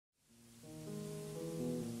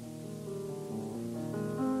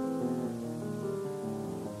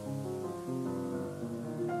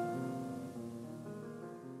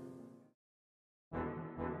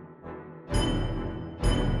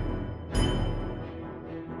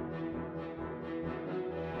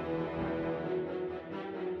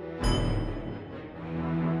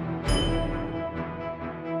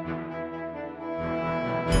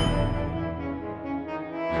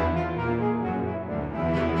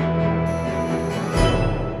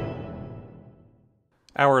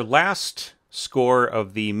Our last score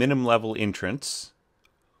of the minimum level entrance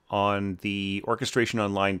on the Orchestration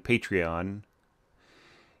Online Patreon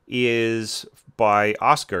is by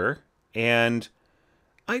Oscar, and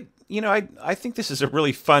I think this is a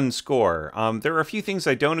really fun score. There are a few things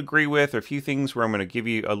I don't agree with, or a few things where I'm going to give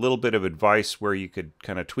you a little bit of advice where you could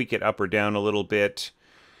kind of tweak it up or down a little bit.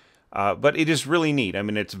 But it is really neat. I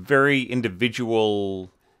mean, it's a very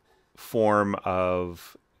individual form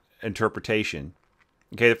of interpretation.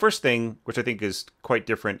 Okay, the first thing, which I think is quite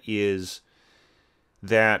different, is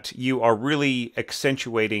that you are really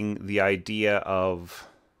accentuating the idea of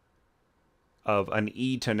an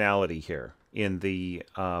E tonality here in the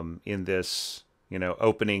in this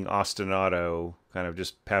opening ostinato, kind of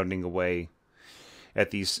just pounding away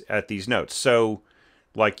at these notes. So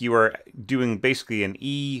like you are doing basically an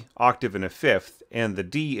E octave and a fifth, and the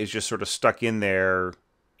D is just sort of stuck in there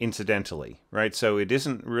incidentally, right? So it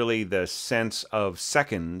isn't really the sense of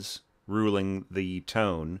seconds ruling the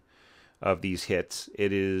tone of these hits.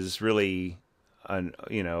 It is really an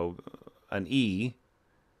E,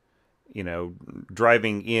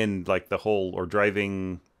 driving in like the whole, or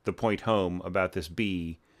driving the point home about this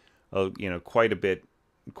B, quite a bit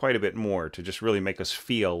more to just really make us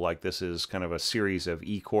feel like this is kind of a series of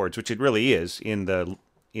E chords, which it really is in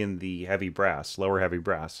the heavy brass, lower heavy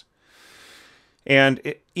brass. And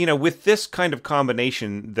with this kind of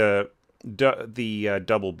combination, the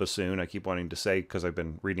double bassoon, I keep wanting to say because I've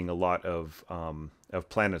been reading a lot of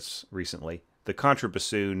planets recently, the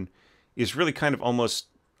contrabassoon is really kind of almost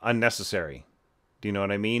unnecessary. Do you know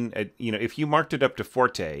what I mean? If you marked it up to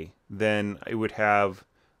forte, then it would have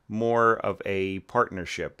more of a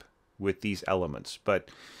partnership with these elements. But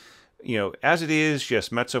as it is,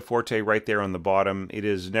 just mezzo forte right there on the bottom, it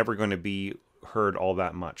is never going to be heard all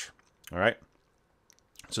that much. All right.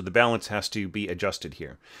 So the balance has to be adjusted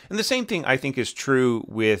here. And the same thing I think is true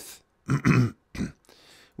with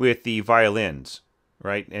with the violins,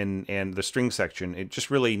 right? And the string section. It just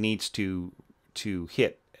really needs to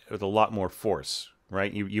hit with a lot more force,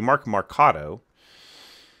 right? You mark marcato,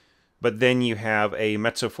 but then you have a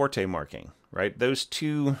mezzo forte marking, right? Those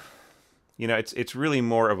two, it's really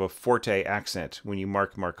more of a forte accent when you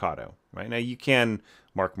mark marcato, right? Now you can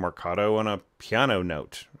mark marcato on a piano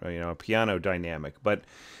note, a piano dynamic, but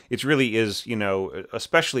it really is,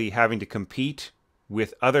 especially having to compete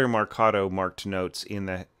with other marcato marked notes in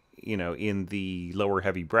the, in the lower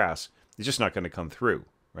heavy brass, it's just not going to come through,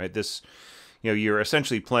 right? This, you're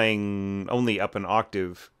essentially playing only up an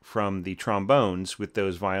octave from the trombones with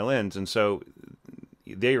those violins, and so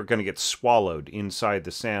they are going to get swallowed inside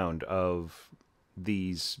the sound of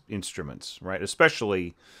these instruments, right?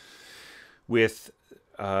 Especially with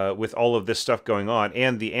all of this stuff going on,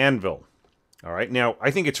 and the anvil. All right, now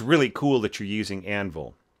I think it's really cool that you're using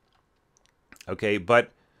anvil. Okay,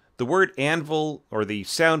 but the word anvil, or the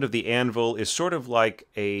sound of the anvil, is sort of like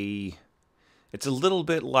it's a little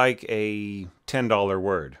bit like a $10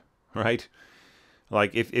 word, right?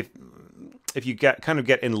 Like if you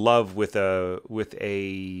get in love with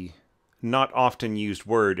a not often used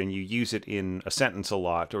word, and you use it in a sentence a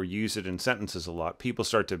lot, or use it in sentences a lot, people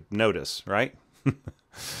start to notice, right?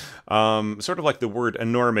 Sort of like the word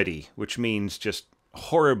enormity, which means just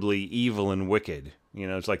horribly evil and wicked.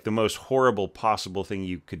 It's like the most horrible possible thing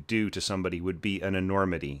you could do to somebody would be an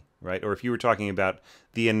enormity, right? Or if you were talking about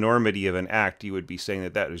the enormity of an act, you would be saying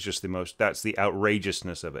that is just that's the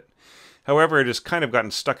outrageousness of it. However, it has kind of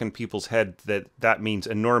gotten stuck in people's head that means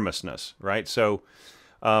enormousness, right? So,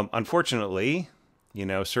 unfortunately,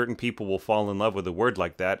 certain people will fall in love with a word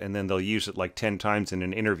like that, and then they'll use it like 10 times in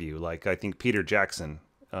an interview. Like I think Peter Jackson,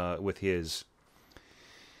 with his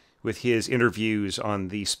interviews on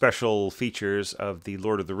the special features of the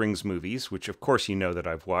Lord of the Rings movies, which of course that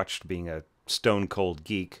I've watched, being a stone cold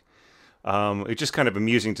geek. It's just kind of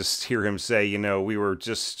amusing to hear him say, we were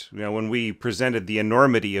just, when we presented the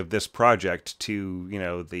enormity of this project to,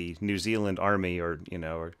 the New Zealand Army, or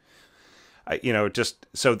just,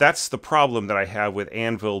 so that's the problem that I have with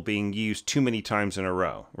anvil being used too many times in a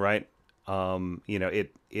row, right?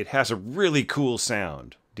 It has a really cool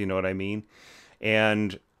sound. Do you know what I mean?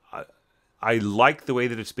 And I like the way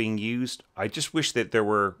that it's being used. I just wish that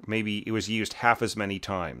maybe it was used half as many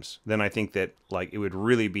times. Then I think that it would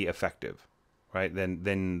really be effective, right?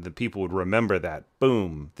 Then the people would remember that.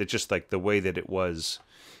 Boom. That just like the way that it was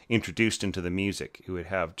introduced into the music, it would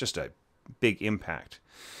have just a big impact.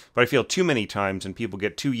 But I feel too many times, and people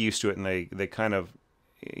get too used to it, and they kind of,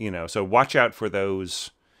 so watch out for those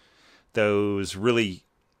truly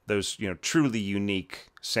unique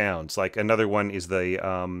sounds. Like another one is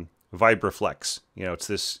the vibraflex. You know, it's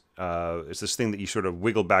this thing that you sort of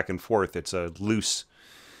wiggle back and forth. It's a loose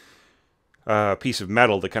piece of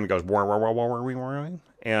metal that kind of goes wah, wah, wah, wah, wah, wah,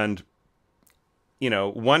 and you know,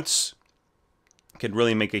 once can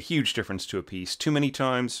really make a huge difference to a piece. Too many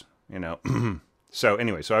times, you know. So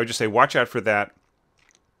anyway, so I would just say watch out for that.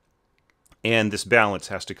 And this balance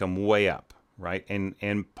has to come way up, right?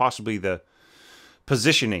 And possibly the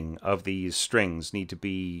positioning of these strings need to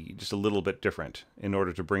be just a little bit different in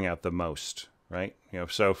order to bring out the most, right? You know,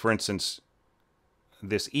 so for instance,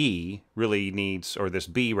 this E really needs, or this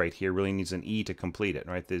B right here really needs an E to complete it,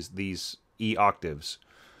 right? These E octaves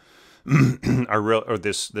are real, or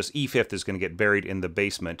this E fifth is going to get buried in the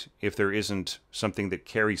basement if there isn't something that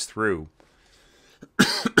carries through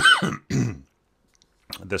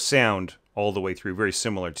the sound all the way through, very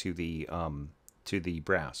similar to the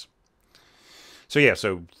brass. So yeah,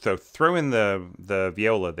 so throw in the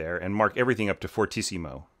viola there and mark everything up to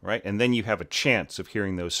fortissimo, right? And then you have a chance of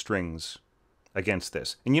hearing those strings against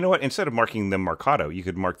this. And you know what? Instead of marking them marcato, you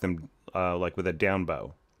could mark them like with a down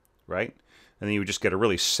bow, right? And then you would just get a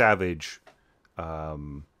really savage,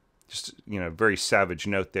 just, you know, very savage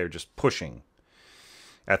note there, just pushing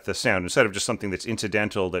at the sound, instead of just something that's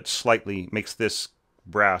incidental that slightly makes this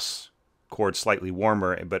brass chord slightly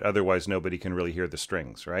warmer, but otherwise nobody can really hear the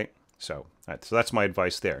strings, right? So that's my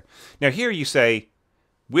advice there. Now here you say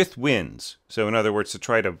with winds. So in other words, to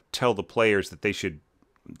try to tell the players that they should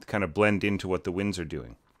kind of blend into what the winds are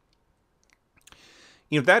doing.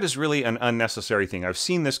 You know, that is really an unnecessary thing. I've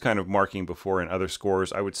seen this kind of marking before in other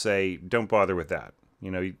scores. I would say don't bother with that.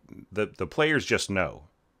 You know, the players just know.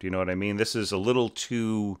 Do you know what I mean? This is a little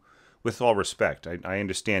too, with all respect, I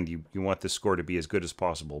understand you want this score to be as good as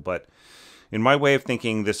possible, but in my way of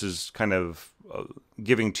thinking, this is kind of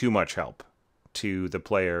giving too much help to the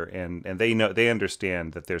player, and they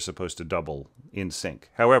understand that they're supposed to double in sync.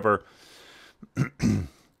 However,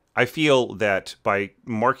 I feel that by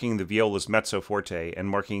marking the viola's mezzo forte and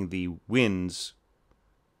marking the winds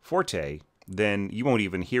forte, then you won't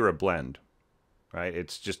even hear a blend, right?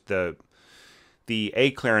 It's just the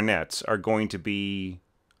A clarinets are going to be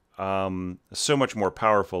so much more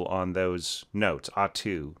powerful on those notes,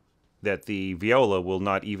 A2, that the viola will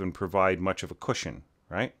not even provide much of a cushion,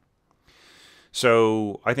 right?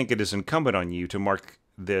 So I think it is incumbent on you to mark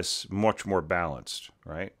this much more balanced,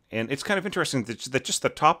 right? And it's kind of interesting that just the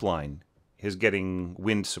top line is getting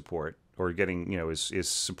wind support, or getting, you know, is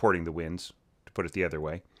supporting the winds, to put it the other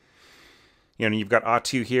way. You know, you've got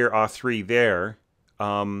A2 here, A3 there.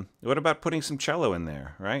 What about putting some cello in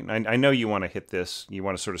there, right? I know you want to hit this. You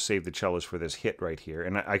want to sort of save the cellos for this hit right here.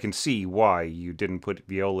 And I can see why you didn't put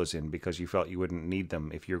violas in, because you felt you wouldn't need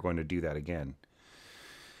them if you're going to do that again.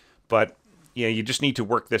 But, you know, you just need to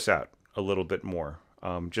work this out a little bit more,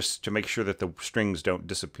 just to make sure that the strings don't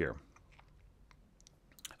disappear.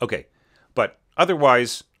 Okay, but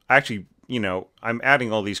otherwise, actually, you know, I'm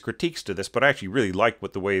adding all these critiques to this, but I actually really like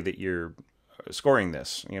the way that you're scoring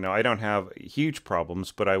this. You know, I don't have huge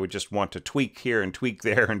problems, but I would just want to tweak here and tweak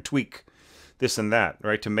there and tweak this and that,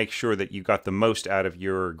 right, to make sure that you got the most out of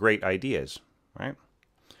your great ideas, right?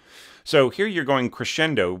 So here you're going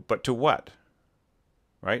crescendo, but to what,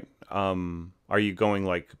 right? Are you going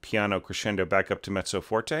like piano crescendo back up to mezzo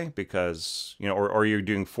forte? Because, you know, or you're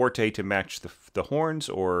doing forte to match the horns,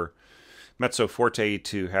 or mezzo forte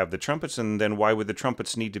to have the trumpets, and then why would the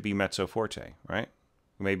trumpets need to be mezzo forte, right?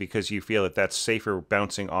 Maybe because you feel that that's safer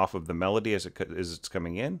bouncing off of the melody as it's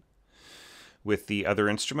coming in with the other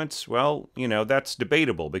instruments. Well, you know, that's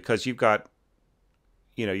debatable, because you've got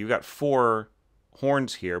 4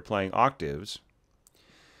 horns here playing octaves,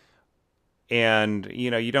 and,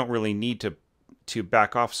 you know, you don't really need to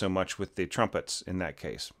back off so much with the trumpets in that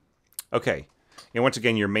case. Okay, and once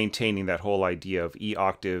again, you're maintaining that whole idea of E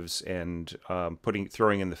octaves and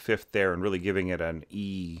throwing in the fifth there and really giving it an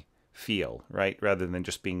E feel, right, rather than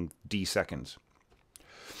just being D seconds.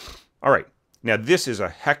 All right, now this is a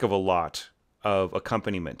heck of a lot of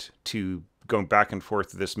accompaniment to going back and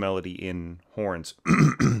forth this melody in horns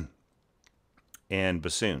and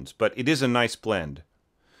bassoons, but it is a nice blend.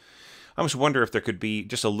 I almost wonder if there could be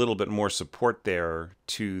just a little bit more support there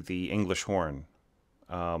to the English horn,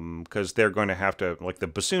 because they're going to have to, like, the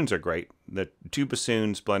bassoons are great. The 2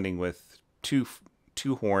 bassoons blending with two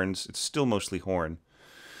horns, it's still mostly horn,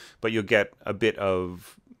 but you'll get a bit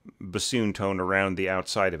of bassoon tone around the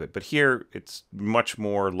outside of it. But here, it's much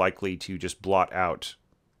more likely to just blot out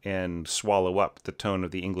and swallow up the tone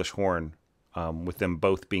of the English horn, with them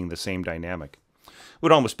both being the same dynamic. It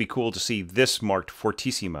would almost be cool to see this marked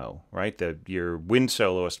fortissimo, right? Your wind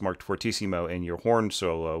soloist marked fortissimo, and your horn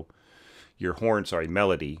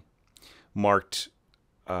melody marked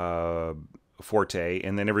forte,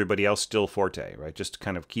 and then everybody else still forte, right? Just to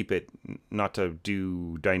kind of keep it, not to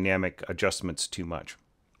do dynamic adjustments too much.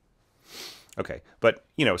 Okay, but,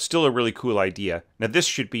 still a really cool idea. Now, this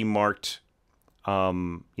should be marked,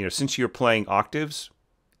 since you're playing octaves,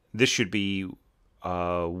 this should be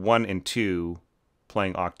 1 and 2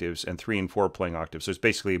 playing octaves and 3 and 4 playing octaves. So it's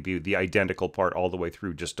basically the identical part all the way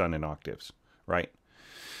through, just done in octaves, right?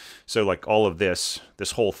 So like all of this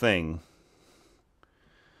whole thing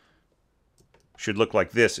should look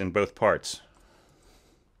like this in both parts,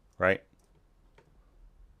 right?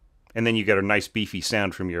 And then you get a nice beefy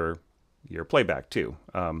sound from your playback too,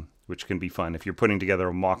 which can be fun if you're putting together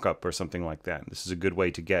a mock-up or something like that. This is a good way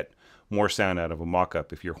to get more sound out of a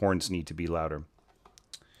mock-up if your horns need to be louder.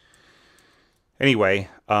 Anyway,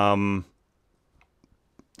 so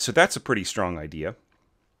that's a pretty strong idea.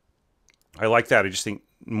 I like that. I just think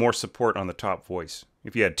more support on the top voice.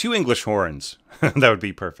 If you had 2 English horns, that would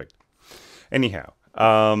be perfect. Anyhow,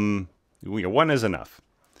 1 is enough.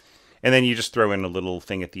 And then you just throw in a little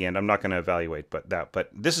thing at the end. I'm not going to evaluate but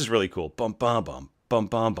this is really cool. Bum, bum, bum, bum,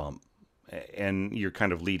 bum, bum. And you're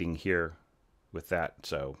kind of leading here with that.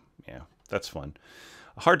 So, yeah, that's fun.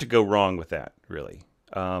 Hard to go wrong with that, really.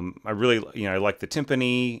 I really, I like the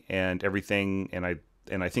timpani and everything. And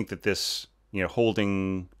I think that this,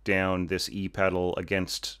 holding down this E pedal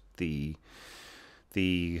against the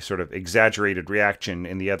sort of exaggerated reaction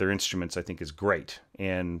in the other instruments, I think is great.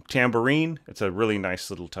 And tambourine, it's a really nice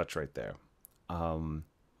little touch right there.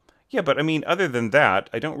 Yeah, but I mean, other than that,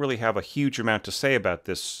 I don't really have a huge amount to say about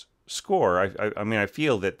this score. I mean, I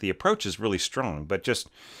feel that the approach is really strong, but just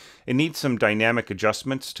it needs some dynamic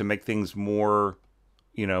adjustments to make things more,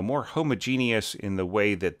 more homogeneous in the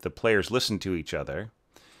way that the players listen to each other.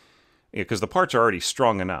 Because the parts are already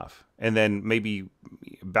strong enough. And then maybe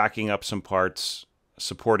backing up some parts,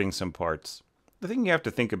 supporting some parts. The thing you have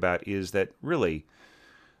to think about is that really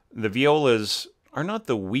the violas are not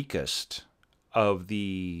the weakest of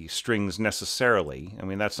the strings necessarily. I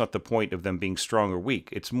mean, that's not the point of them being strong or weak.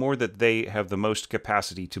 It's more that they have the most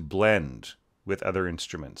capacity to blend with other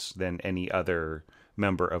instruments than any other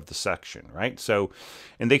member of the section, right? So,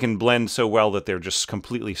 and they can blend so well that they're just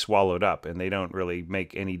completely swallowed up and they don't really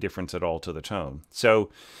make any difference at all to the tone. So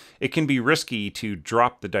it can be risky to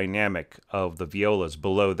drop the dynamic of the violas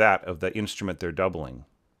below that of the instrument they're doubling,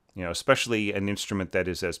 especially an instrument that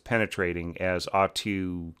is as penetrating as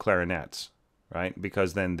A2 clarinets, right?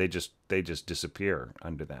 Because then they just disappear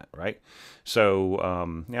under that, right? So,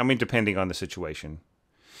 I mean, depending on the situation.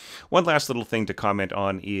 One last little thing to comment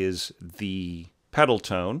on is the pedal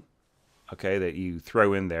tone, okay, that you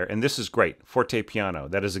throw in there. And this is great. Forte piano.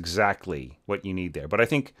 That is exactly what you need there. But I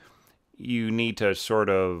think you need to sort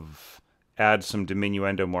of add some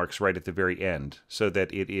diminuendo marks right at the very end so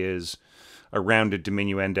that it is a rounded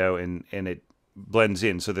diminuendo and it blends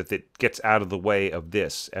in so that it gets out of the way of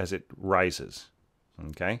this as it rises.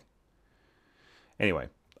 Okay? Anyway,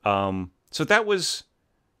 so that was,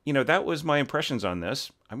 that was my impressions on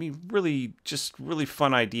this. I mean, really, just really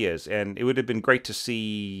fun ideas, and it would have been great to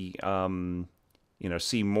see,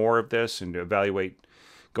 see more of this and to evaluate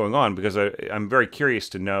going on, because I'm very curious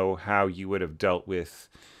to know how you would have dealt with,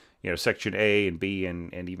 section A and B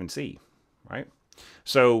and even C, right?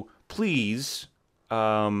 So please,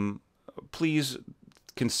 please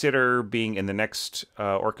consider being in the next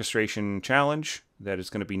orchestration challenge that is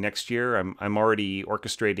going to be next year. I'm already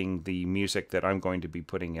orchestrating the music that I'm going to be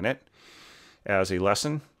putting in it as a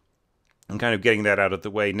lesson. I'm kind of getting that out of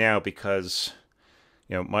the way now because,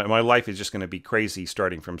 my life is just going to be crazy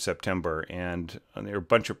starting from September, and there are a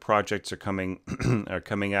bunch of projects are coming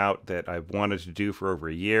out that I've wanted to do for over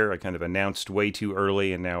a year. I kind of announced way too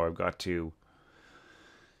early, and now I've got to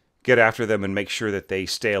get after them and make sure that they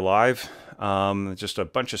stay alive. Just a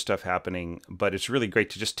bunch of stuff happening, but it's really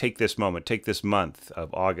great to just take this moment, take this month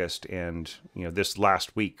of August and, this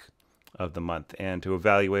last week of the month, and to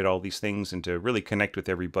evaluate all these things and to really connect with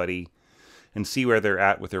everybody and see where they're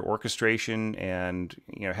at with their orchestration and,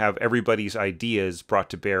 have everybody's ideas brought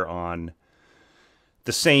to bear on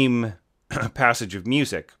the same passage of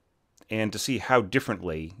music, and to see how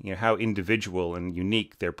differently, how individual and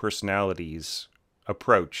unique their personalities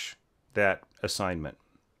approach that assignment.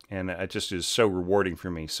 And it just is so rewarding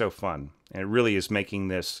for me, so fun. And it really is making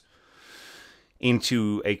this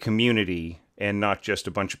into a community and not just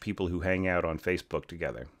a bunch of people who hang out on Facebook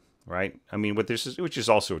together, right? I mean, what this is, which is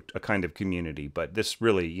also a kind of community, but this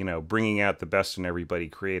really, bringing out the best in everybody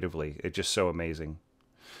creatively, it's just so amazing.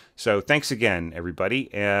 So thanks again,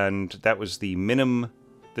 everybody. And that was the Minim.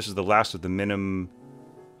 This is the last of the Minim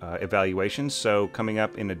evaluations. So coming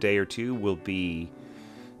up in a day or two will be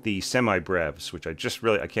the semi-brevs, which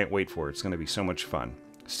I can't wait for. It's going to be so much fun.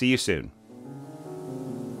 See you soon.